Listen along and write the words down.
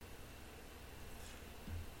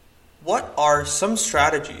What are some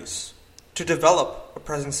strategies to develop a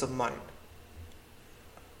presence of mind?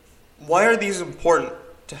 Why are these important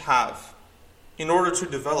to have in order to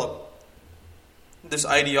develop this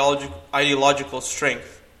ideological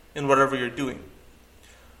strength in whatever you're doing?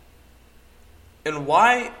 And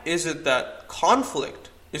why is it that conflict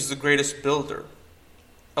is the greatest builder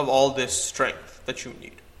of all this strength that you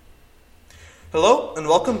need? Hello, and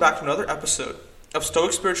welcome back to another episode of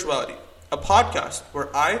Stoic Spirituality, a podcast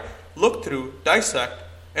where I look through, dissect,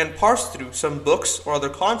 and parse through some books or other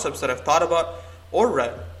concepts that I've thought about or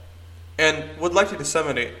read and would like to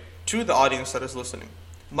disseminate to the audience that is listening.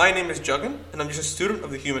 My name is Juggin, and I'm just a student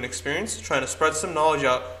of the human experience trying to spread some knowledge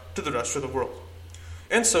out to the rest of the world.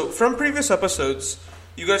 And so, from previous episodes,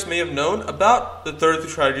 you guys may have known about the 33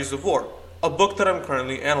 Strategies of War, a book that I'm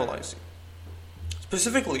currently analyzing.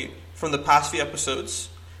 Specifically, from the past few episodes,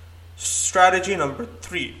 strategy number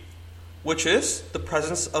 3, which is the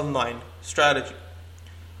presence of mind strategy.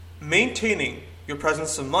 Maintaining your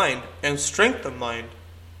presence of mind and strength of mind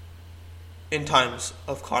in times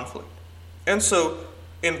of conflict. And so,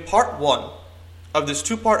 in part 1 of this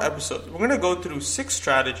 2-part episode, we're going to go through 6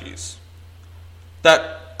 strategies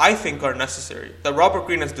that I think are necessary, that Robert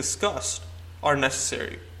Greene has discussed are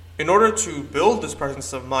necessary in order to build this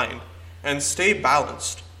presence of mind and stay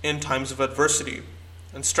balanced in times of adversity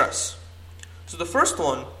and stress. So the first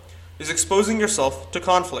one is exposing yourself to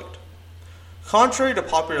conflict. Contrary to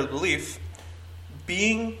popular belief,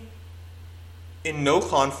 being in no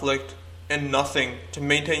conflict and nothing to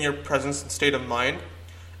maintain your presence and state of mind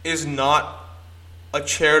is not a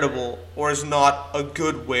charitable or is not a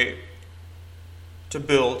good way to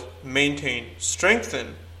build, maintain,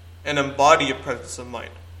 strengthen, and embody a presence of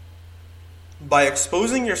mind. By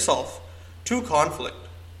exposing yourself to conflict,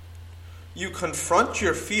 you confront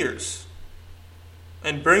your fears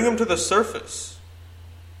and bring them to the surface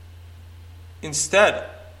instead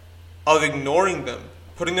of ignoring them,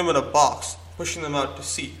 putting them in a box, pushing them out to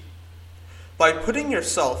sea. By putting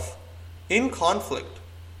yourself in conflict,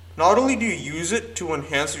 not only do you use it to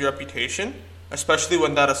enhance your reputation, especially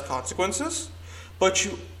when that has consequences, but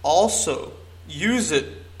you also use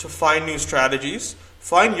it to find new strategies,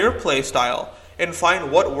 find your play style, and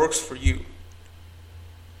find what works for you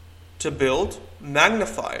to build,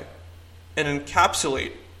 magnify, and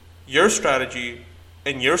encapsulate your strategy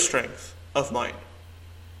and your strength of mind.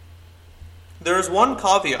 There is one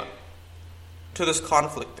caveat to this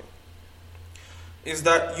conflicting, is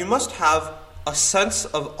that you must have a sense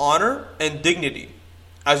of honor and dignity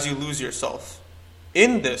as you lose yourself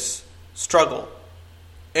in this struggle,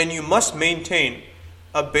 and you must maintain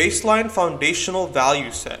a baseline foundational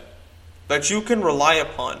value set that you can rely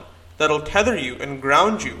upon that'll tether you and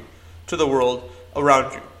ground you to the world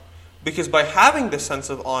around you. Because by having this sense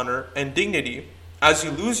of honor and dignity as you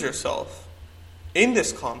lose yourself in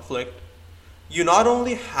this conflict, you not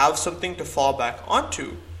only have something to fall back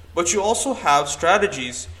onto, but you also have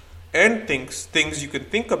strategies and things you can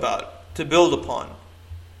think about to build upon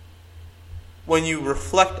when you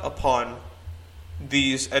reflect upon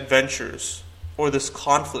these adventures or this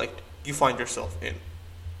conflict you find yourself in.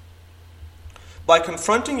 By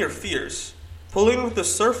confronting your fears, pulling them to the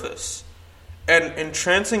surface, and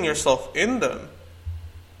entrancing yourself in them,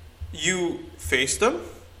 you face them,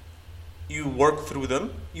 you work through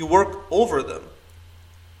them, you work over them,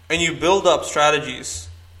 and you build up strategies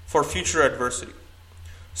for future adversity.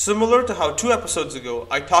 Similar to how 2 episodes ago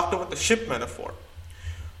I talked about the ship metaphor,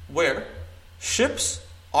 where ships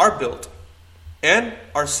are built and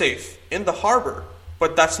are safe in the harbor,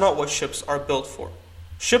 but that's not what ships are built for.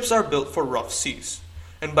 Ships are built for rough seas,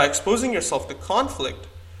 and by exposing yourself to conflict,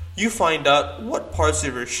 you find out what parts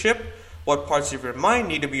of your ship, what parts of your mind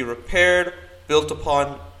need to be repaired, built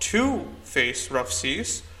upon to face rough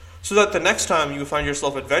seas, so that the next time you find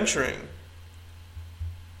yourself adventuring,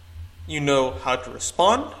 you know how to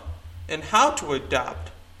respond and how to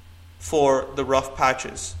adapt for the rough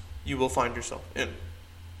patches you will find yourself in.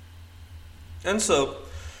 And so,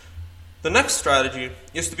 the next strategy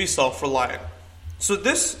is to be self-reliant. So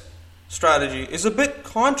this strategy is a bit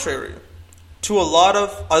contrary to a lot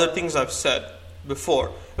of other things I've said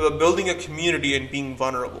before about building a community and being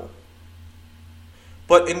vulnerable.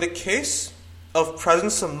 But in the case of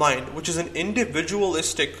presence of mind, which is an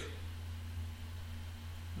individualistic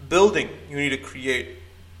building you need to create,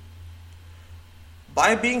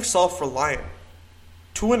 by being self-reliant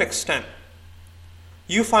to an extent,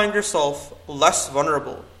 you find yourself less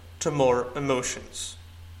vulnerable to more emotions.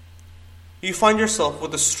 You find yourself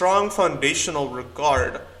with a strong foundational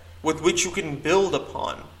regard with which you can build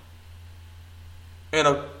upon, and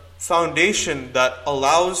a foundation that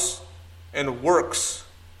allows and works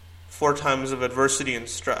for times of adversity and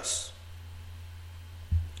stress.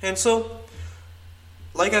 And so,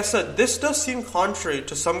 like I said, this does seem contrary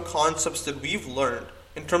to some concepts that we've learned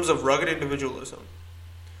in terms of rugged individualism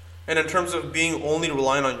and in terms of being only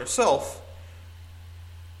reliant on yourself.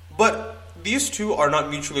 But these two are not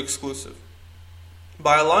mutually exclusive.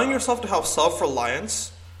 By allowing yourself to have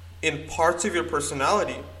self-reliance in parts of your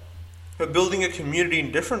personality, but building a community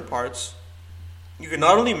in different parts, you can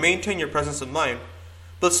not only maintain your presence of mind,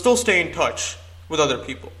 but still stay in touch with other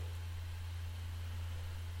people.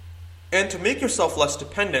 And to make yourself less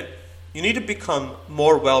dependent, you need to become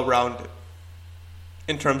more well-rounded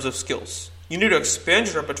in terms of skills. You need to expand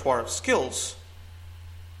your repertoire of skills.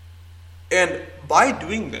 And by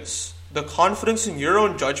doing this, the confidence in your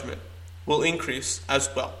own judgment will increase as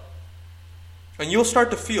well. And you'll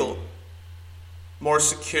start to feel more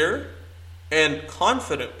secure and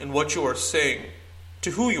confident in what you are saying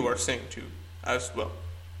to who you are saying to as well.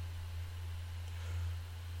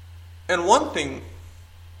 And one thing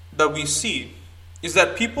that we see is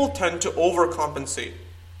that people tend to overcompensate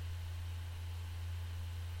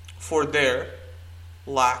for their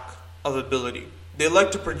lack of ability. They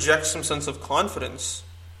like to project some sense of confidence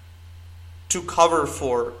to cover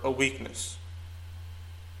for a weakness.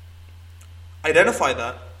 Identify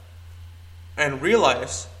that and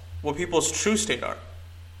realize what people's true state are.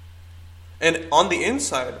 And on the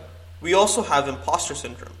inside, we also have imposter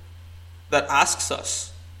syndrome that asks us,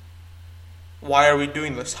 why are we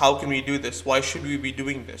doing this? How can we do this? Why should we be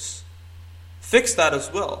doing this? Fix that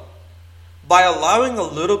as well by allowing a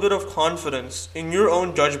little bit of confidence in your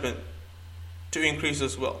own judgment to increase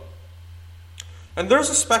as well. And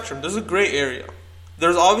there's a spectrum, there's a gray area.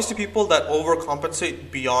 There's obviously people that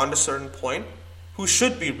overcompensate beyond a certain point who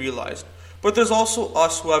should be realized. But there's also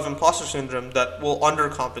us who have imposter syndrome that will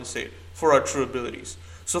undercompensate for our true abilities.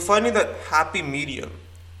 So finding that happy medium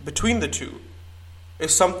between the two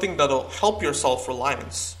is something that'll help your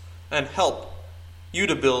self-reliance and help you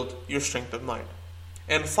to build your strength of mind.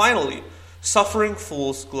 And finally, suffering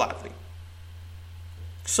fools gladly.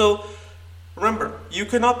 So remember, you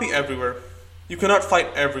cannot be everywhere. You cannot fight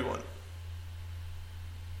everyone.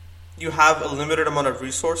 You have a limited amount of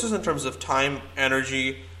resources in terms of time,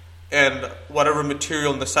 energy, and whatever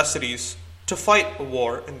material necessities to fight a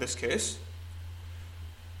war in this case.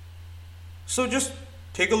 So just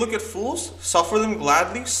take a look at fools, suffer them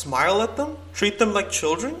gladly, smile at them, treat them like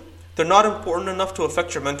children. They're not important enough to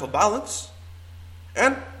affect your mental balance.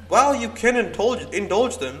 And while you can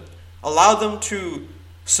indulge them, allow them to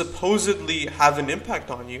supposedly have an impact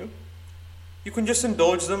on you, you can just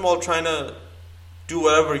indulge them while trying to do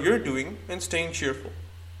whatever you're doing and staying cheerful.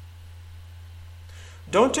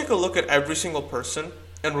 Don't take a look at every single person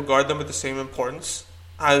and regard them with the same importance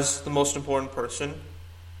as the most important person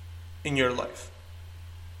in your life.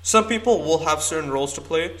 Some people will have certain roles to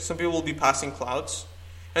play, some people will be passing clouds,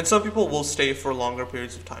 and some people will stay for longer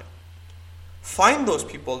periods of time. Find those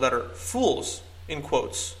people that are fools, in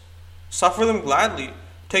quotes. Suffer them gladly,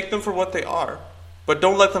 take them for what they are, but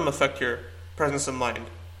don't let them affect your presence of mind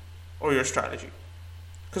or your strategy.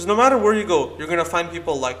 Because no matter where you go, you're going to find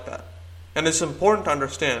people like that. And it's important to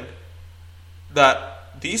understand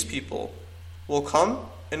that these people will come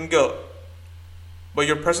and go, but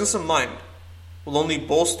your presence of mind will only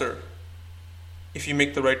bolster if you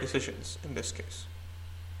make the right decisions in this case.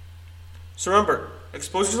 So remember,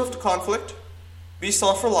 expose yourself to conflict, be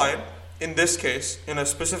self-reliant, in this case, in a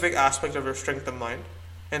specific aspect of your strength of mind,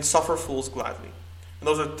 and suffer fools gladly. And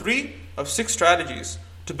those are 3 of 6 strategies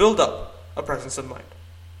to build up a presence of mind.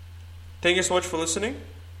 Thank you so much for listening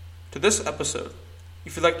to this episode.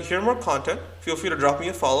 If you'd like to hear more content, feel free to drop me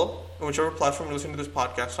a follow on whichever platform you're listening to this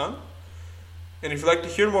podcast on. And if you'd like to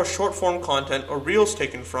hear more short-form content or reels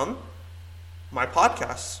taken from my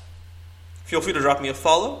podcasts, feel free to drop me a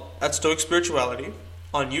follow at Stoic Spirituality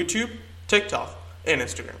on YouTube, TikTok, and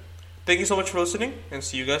Instagram. Thank you so much for listening, and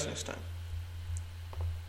see you guys next time.